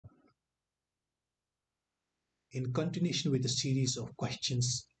In continuation with the series of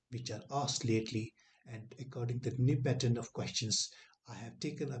questions which are asked lately, and according to the new pattern of questions, I have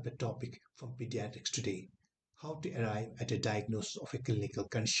taken up a topic from pediatrics today. How to arrive at a diagnosis of a clinical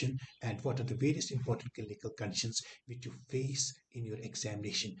condition and what are the various important clinical conditions which you face in your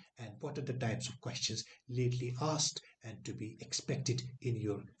examination and what are the types of questions lately asked and to be expected in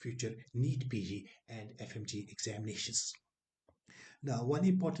your future NEET PG and FMGE examinations. Now, one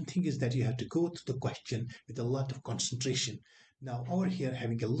important thing is that you have to go through the question with a lot of concentration. Now, over here,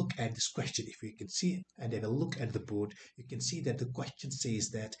 having a look at this question, if you can see and have a look at the board, you can see that the question says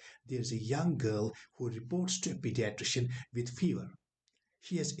that there's a young girl who reports to a pediatrician with fever.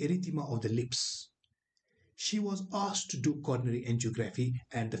 She has erythema of the lips. She was asked to do coronary angiography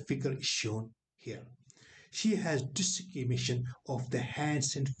and the figure is shown here. She has dissection of the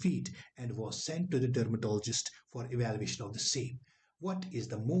hands and feet and was sent to the dermatologist for evaluation of the same. What is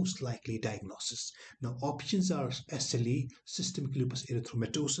the most likely diagnosis? Now, options are SLE, systemic lupus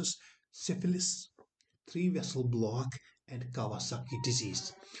erythematosus, syphilis, 3-vessel block, and Kawasaki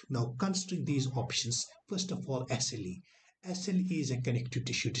disease. Now, considering these options, first of all, SLE. SLE is a connective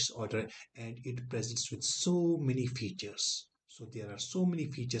tissue disorder and it presents with so many features. So there are so many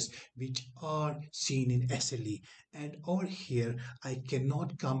features which are seen in SLE, and over here I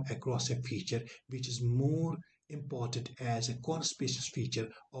cannot come across a feature which is more important as a conspicuous feature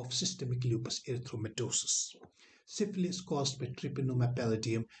of systemic lupus erythematosus. Syphilis caused by Treponema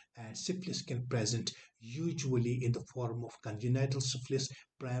pallidum, and syphilis can present usually in the form of congenital syphilis,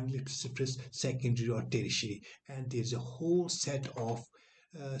 primary syphilis, secondary or tertiary, and there is a whole set of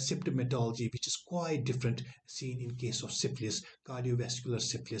symptomatology which is quite different seen in case of syphilis, cardiovascular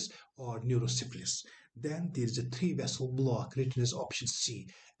syphilis or neurosyphilis. Then there is a 3-vessel block written as option C,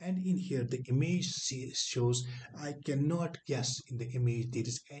 and in here the image shows I cannot guess in the image there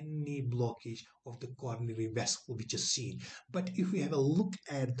is any blockage of the coronary vessel which is seen. But if we have a look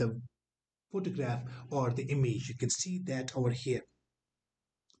at the photograph or the image, you can see that over here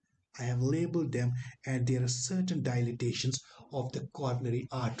I have labeled them and there are certain dilatations of the coronary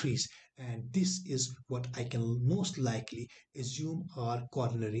arteries, and this is what I can most likely assume are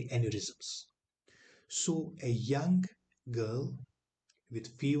coronary aneurysms. So a young girl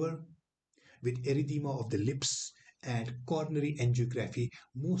with fever, with erythema of the lips and coronary angiography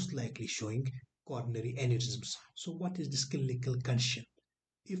most likely showing coronary aneurysms. So what is this clinical condition?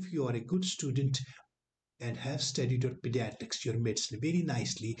 If you are a good student and have studied your pediatrics, your medicine very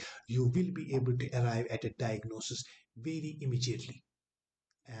nicely, you will be able to arrive at a diagnosis very immediately.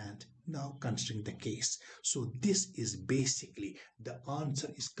 And now considering the case, so this is basically the answer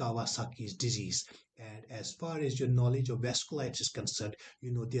is Kawasaki's disease. And as far as your knowledge of vasculitis is concerned,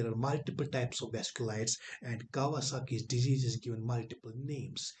 you know there are multiple types of vasculitis and Kawasaki's disease is given multiple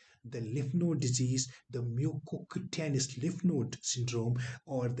names. The lymph node disease, the mucocutaneous lymph node syndrome,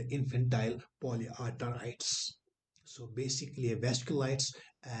 or the infantile polyarteritis. So basically a vasculitis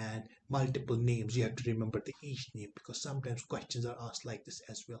and multiple names. You have to remember the each name because sometimes questions are asked like this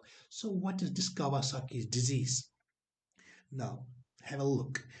as well. So what is this Kawasaki's disease? Now have a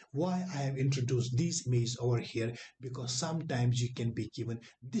look. Why I have introduced these images over here, because sometimes you can be given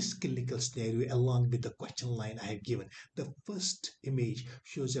this clinical scenario along with the question line I have given. The first image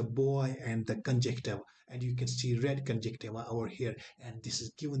shows a boy and the conjunctiva, and you can see red conjunctiva over here, and this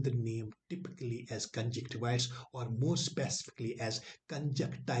is given the name typically as conjunctivitis or more specifically as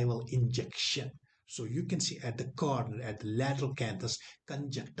conjunctival injection. So you can see at the corner, at the lateral canthus,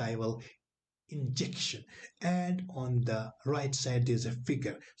 conjunctival injection, and on the right side there's a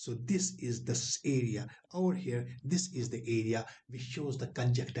figure. So this is this area over here, this is the area which shows the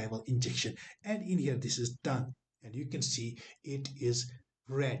conjunctival injection, and in here this is tongue, and you can see it is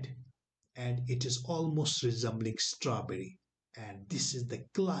red and it is almost resembling strawberry, and this is the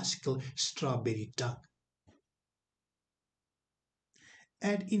classical strawberry tongue.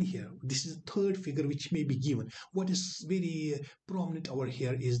 And in here, this is the third figure which may be given. What is very prominent over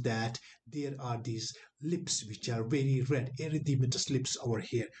here is that there are these lips which are very red, erythematous lips over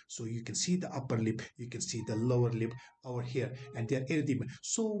here. So you can see the upper lip, you can see the lower lip over here, and they are erythema.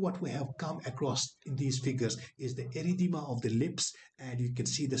 So what we have come across in these figures is the erythema of the lips, and you can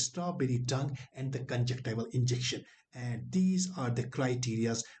see the strawberry tongue and the conjunctival injection. And these are the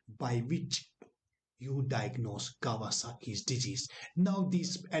criteria by which you diagnose Kawasaki's disease. Now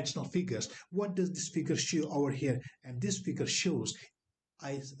these additional figures, what does this figure show over here? And this figure shows,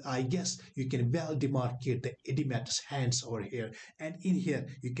 I guess you can well demarcate the edematous hands over here. And in here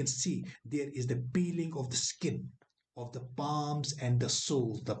you can see there is the peeling of the skin. of the palms and the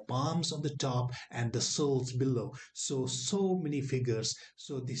soles, the palms on the top and the soles below. So many figures.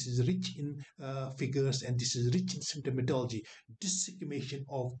 So this is rich in figures, and this is rich in symptomatology. Dissection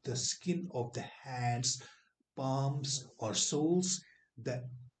of the skin of the hands, palms or soles, the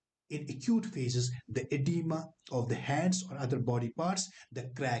in acute phases, the edema of the hands or other body parts, the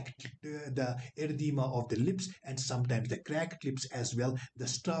edema of the lips, and sometimes the cracked lips as well, the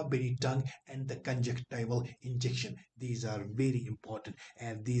strawberry tongue, and the conjunctival injection. These are very important,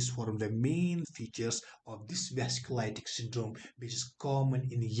 and these form the main features of this vasculitic syndrome, which is common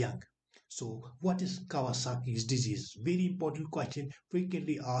in young. So, what is Kawasaki's disease? Very important question,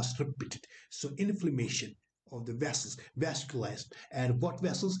 frequently asked, repeated. So, inflammation of the vessels, vascularized. And what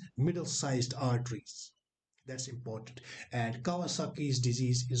vessels? Middle sized arteries. That's important. And Kawasaki's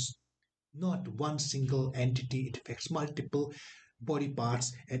disease is not one single entity, it affects multiple body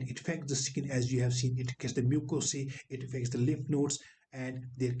parts, and it affects the skin. As you have seen, it affects the mucosae, it affects the lymph nodes, and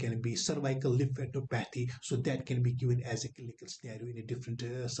there can be cervical lymphadenopathy, so that can be given as a clinical scenario in a different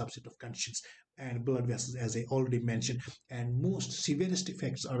subset of conditions. And blood vessels, as I already mentioned, and most severest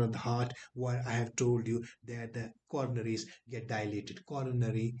effects are on the heart, where I have told you that the coronaries get dilated,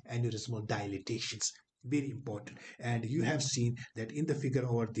 coronary aneurysmal dilatations, very important. And you have seen that in the figure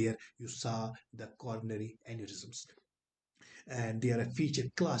over there, you saw the coronary aneurysms, and they are a feature,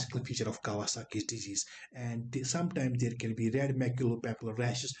 classical feature of Kawasaki's disease. And sometimes there can be red maculopapular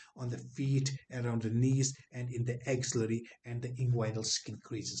rashes on the feet, around the knees, and in the axillary and the inguinal skin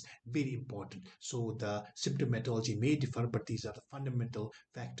creases. Very important. So the symptomatology may differ, but these are the fundamental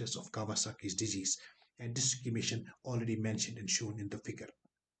factors of Kawasaki's disease. And discrimination already mentioned and shown in the figure.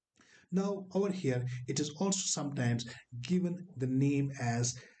 Now, over here, it is also sometimes given the name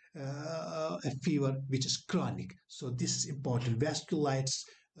as a fever which is chronic. So, this is important. Vasculitis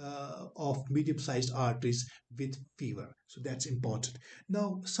of medium sized arteries with fever. So, that's important.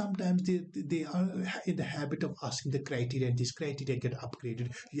 Now, sometimes they are in the habit of asking the criteria, and these criteria get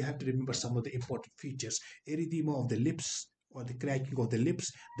upgraded. You have to remember some of the important features: erythema of the lips, or the cracking of the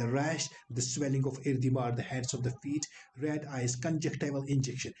lips, the rash, the swelling of erythema or the hands of the feet, red eyes, conjunctival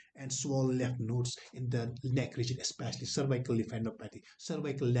injection, and swollen lymph nodes in the neck region, especially cervical lymphadenopathy.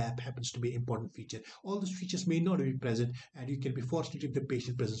 Cervical lap happens to be an important feature. All those features may not be present, and you can be fortunate if the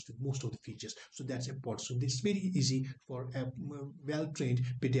patient presents with most of the features. So that's important. So this is very easy for a well-trained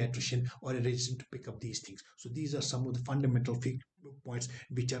pediatrician or a resident to pick up these things. So these are some of the fundamental points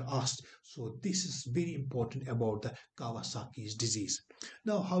which are asked. So this is very important about the Kawasaki's disease.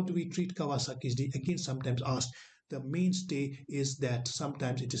 Now, how do we treat Kawasaki's disease? Again, sometimes asked. The mainstay is that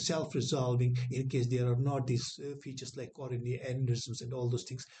sometimes it is self-resolving in case there are not these features like coronary aneurysms and all those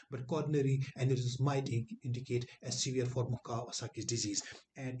things, but coronary aneurysms might indicate a severe form of Kawasaki's disease.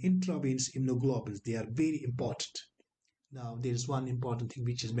 And intravenous immunoglobulins, they are very important. Now, there is one important thing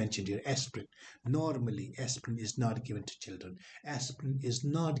which is mentioned here, aspirin. Normally, aspirin is not given to children. Aspirin is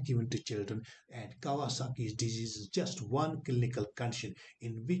not given to children, and Kawasaki's disease is just one clinical condition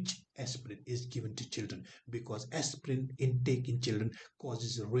in which aspirin is given to children, because aspirin intake in children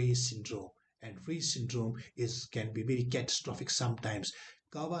causes Reye syndrome, and Reye syndrome can be very catastrophic sometimes.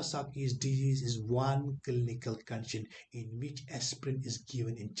 Kawasaki's disease is one clinical condition in which aspirin is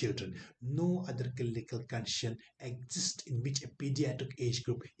given in children. No other clinical condition exists in which a pediatric age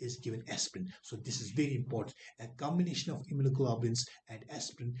group is given aspirin. So this is very important. A combination of immunoglobulins and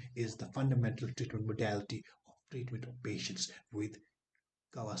aspirin is the fundamental treatment modality of treatment of patients with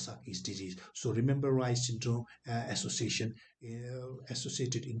Kawasaki's disease. So remember Reye syndrome associated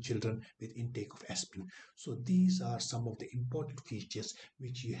in children with intake of aspirin. So these are some of the important features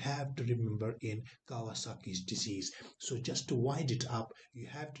which you have to remember in Kawasaki's disease. So just to wind it up, you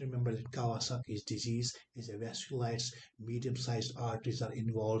have to remember that Kawasaki's disease is a vasculitis, medium-sized arteries are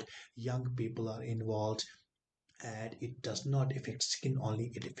involved, young people are involved, and it does not affect skin only,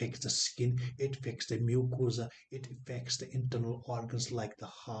 it affects the skin, it affects the mucosa, it affects the internal organs like the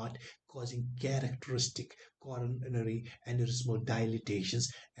heart, causing characteristic coronary aneurysmal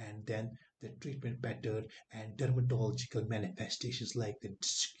dilatations. And then the treatment pattern and dermatological manifestations like the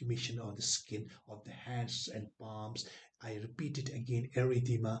discoloration of the skin of the hands and palms. I repeat it again,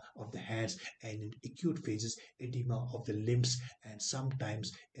 erythema of the hands, and in acute phases edema of the limbs, and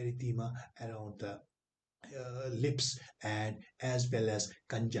sometimes erythema around the lips, and as well as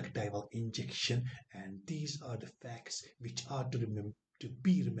conjunctival injection. And these are the facts which are to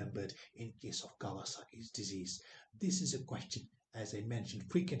be remembered in case of Kawasaki's disease. This is a question, as I mentioned,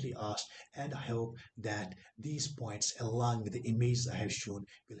 frequently asked, and I hope that these points along with the images I have shown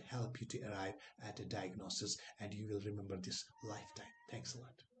will help you to arrive at a diagnosis, and you will remember this lifetime. Thanks a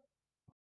lot.